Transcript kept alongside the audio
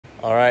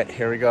All right,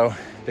 here we go.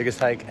 Biggest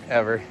hike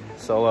ever,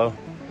 solo,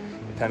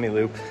 Pemi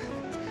Loop.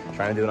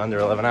 Trying to do it under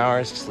 11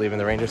 hours, just leaving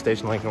the ranger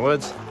station Lincoln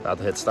Woods. About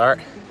to hit start.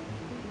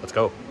 Let's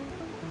go.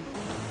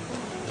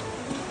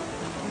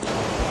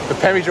 The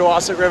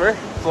Pemi-Jawasset River,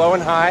 flowing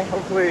high.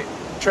 Hopefully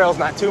the trail's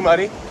not too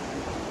muddy.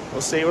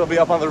 We'll see, we'll be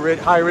up on the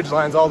high ridge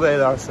lines all day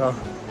though, so.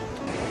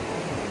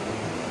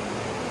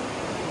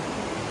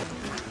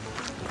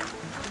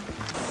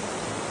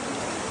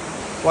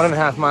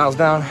 1.5 miles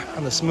down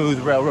on the smooth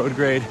railroad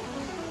grade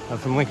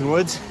from Lincoln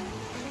Woods.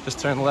 Just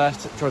turn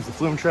left towards the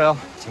Flume Trail.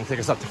 It's gonna take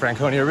us up to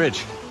Franconia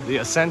Ridge. The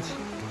ascent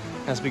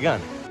has begun.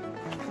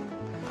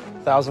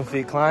 1,000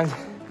 feet climbed.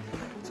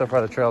 So far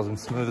the trail's been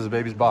smooth as a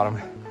baby's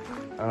bottom.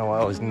 I don't know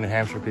what all these New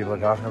Hampshire people are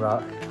talking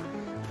about.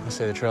 They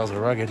say the trails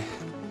are rugged.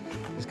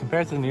 As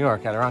compared to New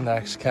York,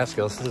 Adirondacks,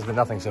 Catskills, this has been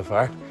nothing so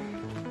far.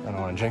 I don't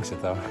want to jinx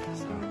it though,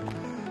 so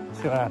let's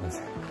see what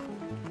happens.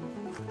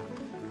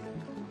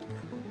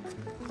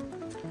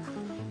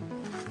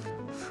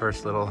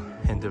 First little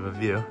hint of a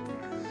view.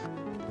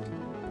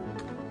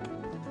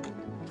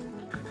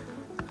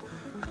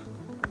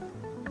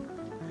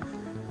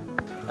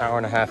 Hour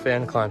and a half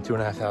in, climbed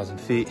 2,500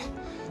 feet,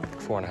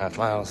 4.5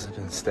 miles. It's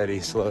been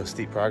steady, slow,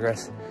 steep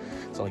progress.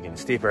 It's only getting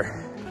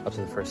steeper up to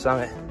the first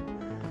summit.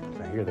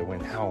 I hear the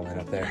wind howling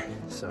up there,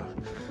 so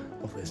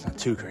hopefully it's not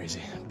too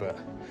crazy, but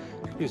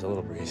use a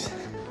little breeze.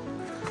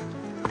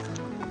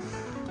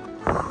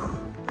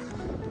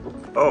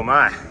 Oh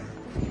my.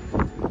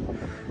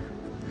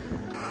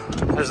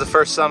 There's the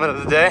first summit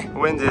of the day.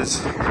 Wind is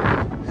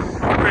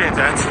pretty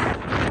intense.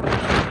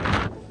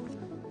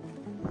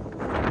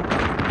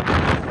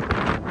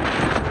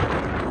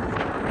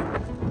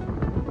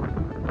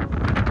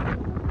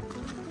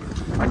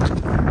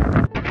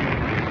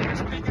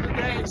 Speaking of the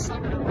day,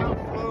 summit of Mount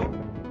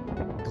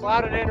Flume.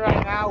 Clouded in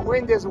right now.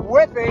 Wind is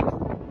whipping.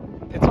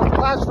 The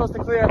clouds are supposed to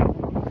clear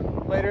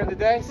later in the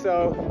day,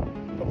 so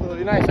hopefully it'll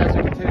be nice as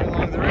we continue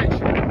along the ridge.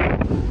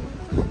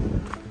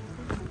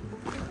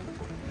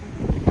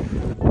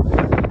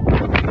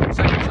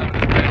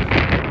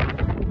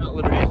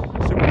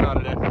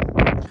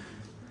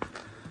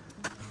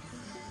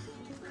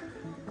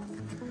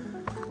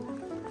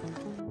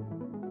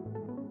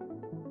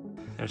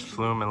 There's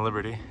Flume and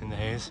Liberty in the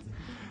haze,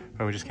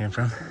 where we just came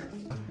from.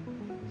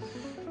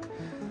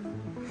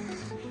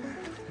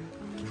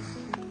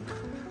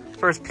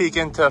 First peek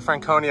into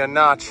Franconia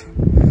Notch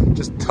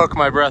just took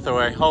my breath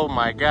away. Oh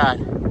my God.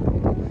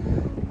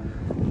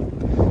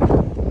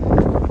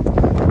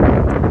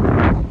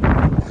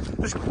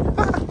 Just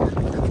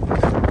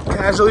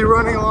casually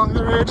running along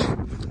the ridge.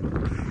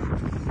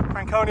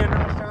 Franconia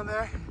Notch down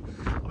there.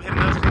 We'll be hitting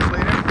those cliffs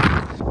later.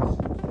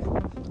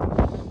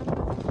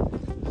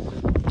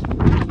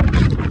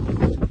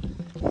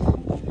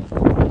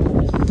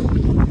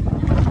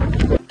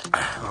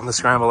 On the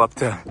scramble up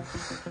to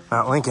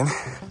Mount Lincoln,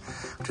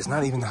 which is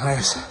not even the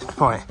highest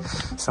point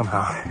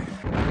somehow.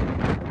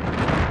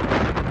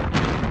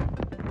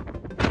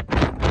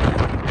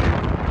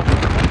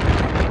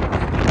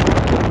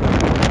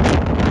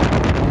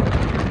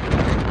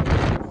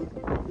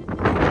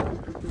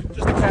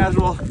 Just a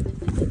casual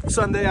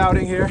Sunday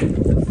outing here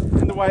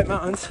in the White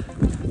Mountains.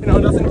 You know,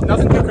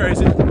 nothing too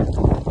crazy.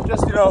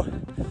 Just, you know,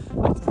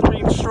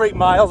 3 straight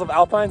miles of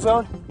alpine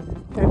zone.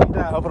 Can't beat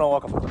that. Open and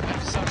welcome.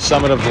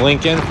 Summit of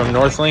Lincoln from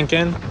North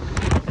Lincoln,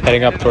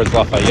 heading up towards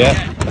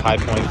Lafayette, the high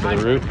point for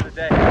the route.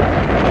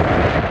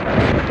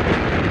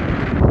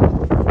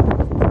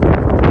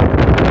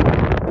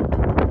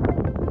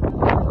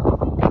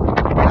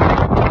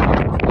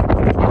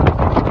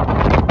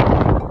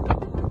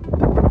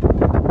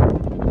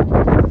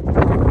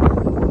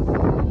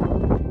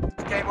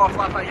 Came off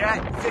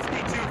Lafayette,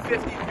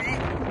 5250 feet,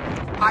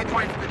 high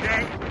point for the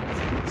day.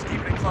 Just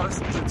keeping it close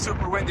because it's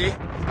super windy.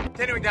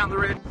 Continuing down the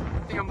ridge.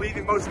 I think I'm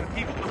leaving most of the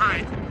people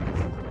behind.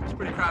 It's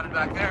pretty crowded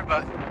back there,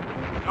 but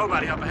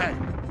nobody up ahead.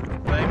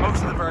 Letting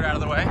most of the vert out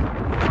of the way.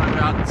 We're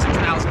about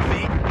 6,000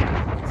 feet,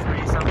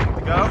 3 something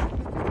to go.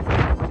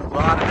 A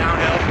lot of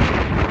downhill.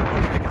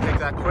 Hopefully I can take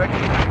that quick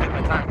and hit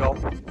my time goal.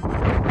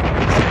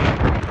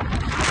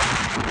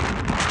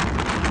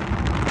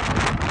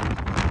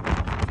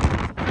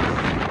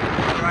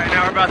 All right,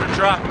 now we're about to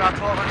drop about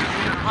 1,200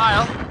 feet in a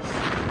mile.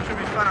 Should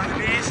be fun on the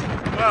knees.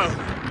 Whoa,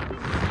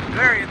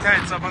 very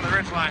intense up on the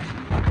ridge line.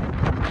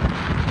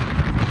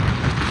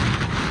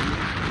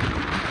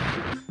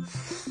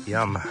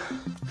 Yum.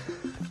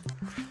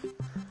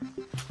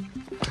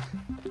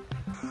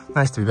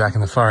 Nice to be back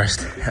in the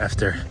forest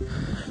after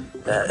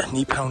that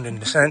knee-pounding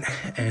descent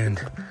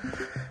and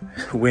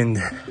wind.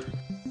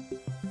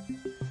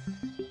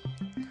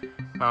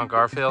 Mount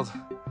Garfield,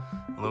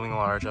 looming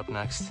large up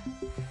next.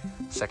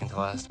 Second to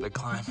last, big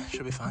climb.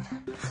 Should be fun.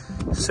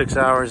 6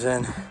 hours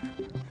in.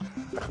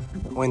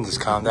 Wind has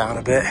calmed down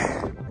a bit.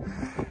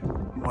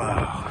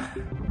 Wow.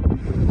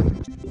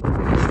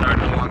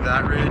 Starting along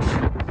that ridge.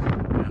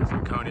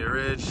 Franconia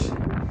Ridge,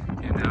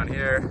 came down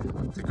here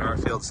to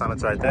Garfield.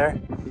 Summit's right there.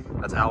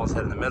 That's Owl's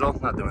Head in the middle,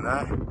 not doing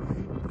that.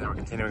 Then we're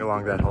continuing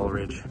along that whole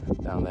ridge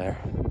down there.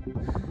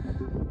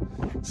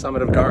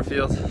 Summit of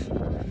Garfield,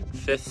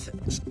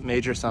 5th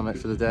major summit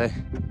for the day.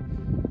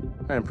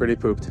 I'm pretty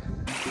pooped.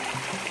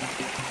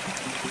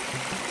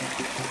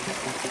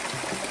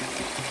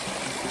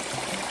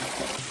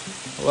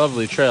 A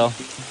lovely trail,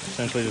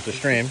 essentially just a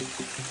stream.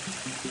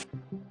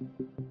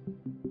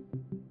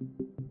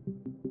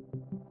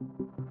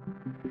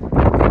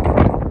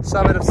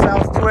 Summit of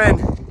South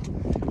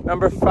Twin,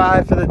 number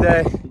 5 for the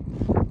day.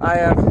 I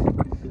am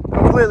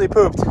completely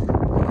pooped.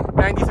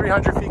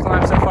 9,300 feet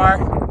climbed so far,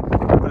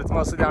 but it's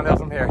mostly downhill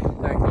from here,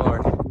 thank the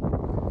Lord.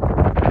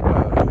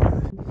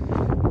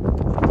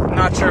 I'm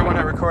not sure when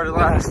I recorded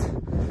last.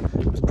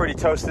 It was pretty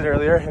toasted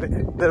earlier, had a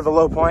bit of a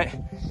low point,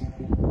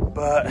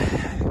 but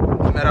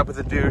I met up with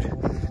a dude,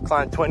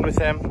 climbed Twin with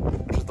him,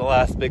 which was the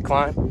last big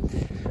climb.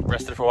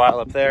 Rested for a while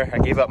up there. I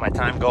gave up my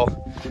time goal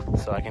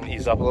so I can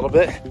ease up a little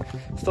bit.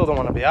 Still don't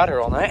want to be out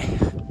here all night,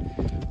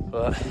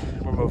 but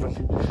we're moving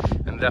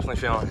and definitely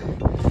feeling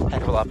a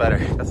heck of a lot better.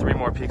 Got 3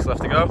 more peaks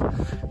left to go,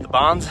 the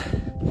bonds,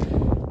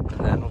 and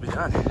then we'll be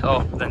done.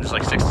 Oh, then just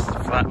like 6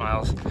 flat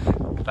miles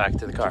back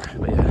to the car,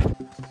 but yeah.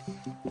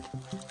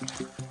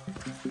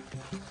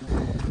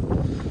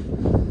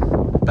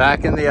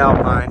 Back in the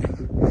Alpine.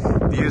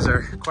 Views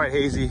are quite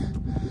hazy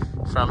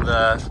from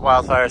the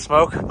wildfire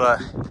smoke, but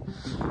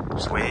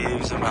just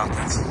waves and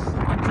mountains.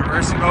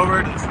 Traversing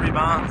over to the 3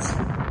 bonds.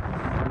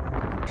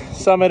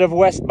 Summit of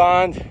West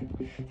Bond.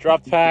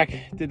 Dropped pack,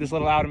 did this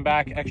little out and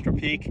back extra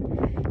peak.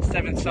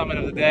 7th summit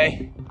of the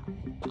day.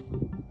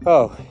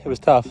 Oh, it was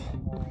tough.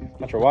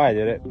 Not sure why I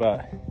did it,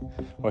 but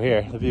we're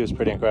here. The view is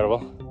pretty incredible.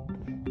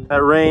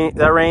 That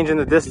range in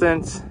the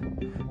distance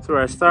is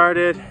where I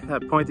started.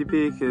 That pointy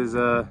peak is,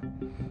 I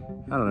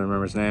don't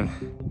remember his name.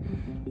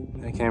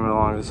 I came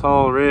along this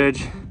whole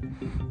ridge.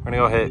 We're gonna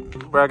go hit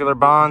regular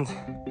Bond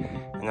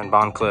and then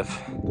Bond Cliff,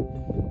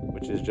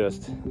 which is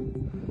just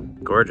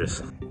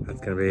gorgeous. That's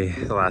gonna be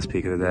the last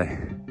peak of the day.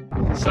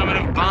 Summit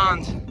of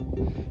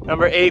Bond,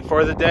 number 8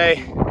 for the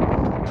day.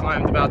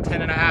 Climbed about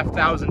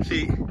 10,500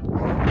 feet.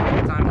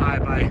 All-time high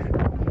by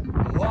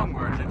a long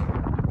margin.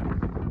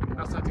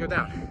 Now it's time to go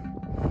down.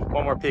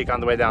 One more peak on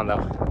the way down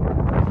though.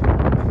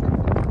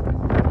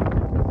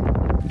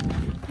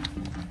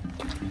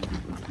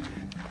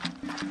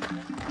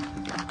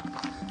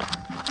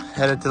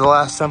 Headed to the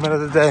last summit of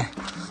the day,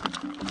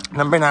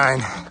 number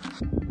 9.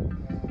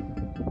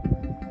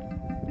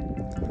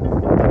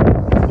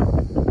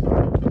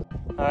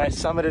 I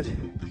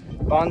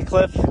summited Bond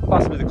Cliff,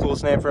 possibly the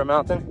coolest name for a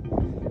mountain.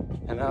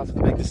 And now for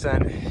the big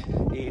descent,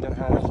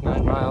 8.5,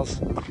 9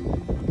 miles,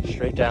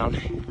 straight down.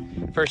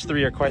 First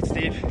 3 are quite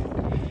steep,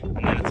 and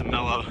then it's a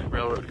mellow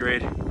railroad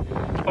grade.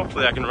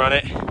 Hopefully I can run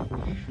it,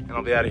 and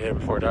I'll be out of here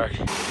before dark.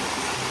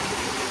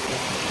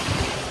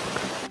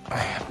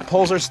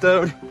 Poles are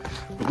stowed.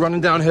 We're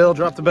running downhill,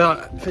 dropped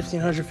about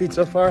 1,500 feet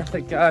so far.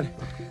 Thank God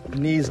the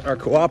knees are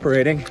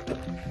cooperating.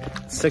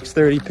 It's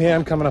 6:30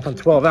 p.m., coming up on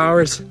 12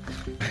 hours.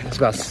 It's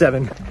about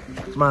 7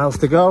 miles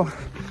to go.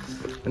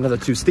 Another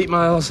 2 steep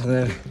miles, and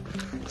then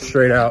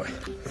straight out.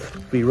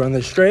 We run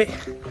this straight,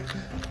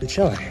 be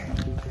chilling.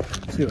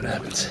 See what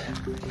happens.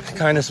 The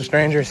kindness of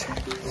strangers.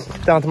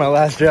 Down to my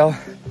last gel,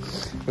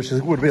 which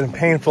would have been a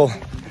painful,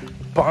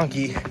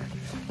 bonky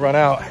run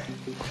out.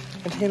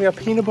 And she gave me a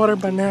peanut butter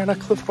banana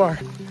Cliff Bar.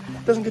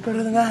 Doesn't get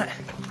better than that.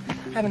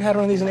 I haven't had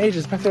one of these in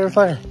ages. My favorite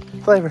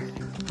flavor.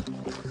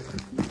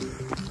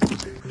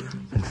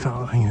 Been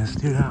following this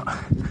dude out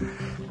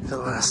for the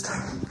last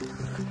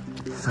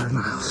 5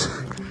 miles.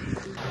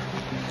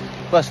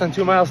 Less than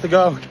 2 miles to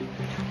go.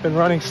 Been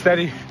running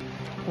steady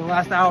for the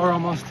last hour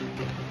almost.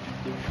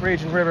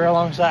 Raging river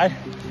alongside.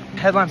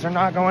 Headlamps are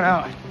not going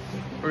out.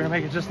 We're gonna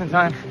make it just in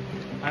time.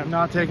 I'm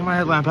not taking my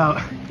headlamp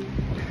out.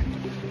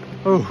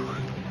 Ooh,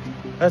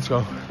 let's go.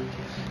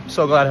 I'm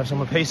so glad I have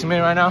someone pacing me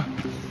right now,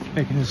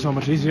 making this so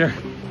much easier.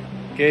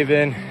 Gave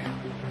in,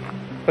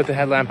 put the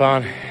headlamp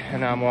on,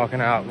 and now I'm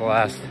walking out the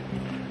last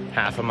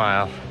half a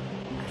mile,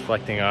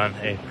 reflecting on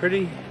a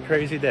pretty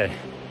crazy day.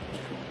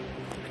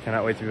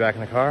 Cannot wait to be back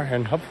in the car,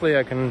 and hopefully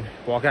I can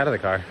walk out of the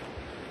car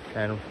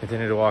and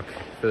continue to walk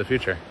for the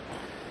future.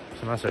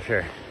 So I'm not so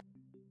sure.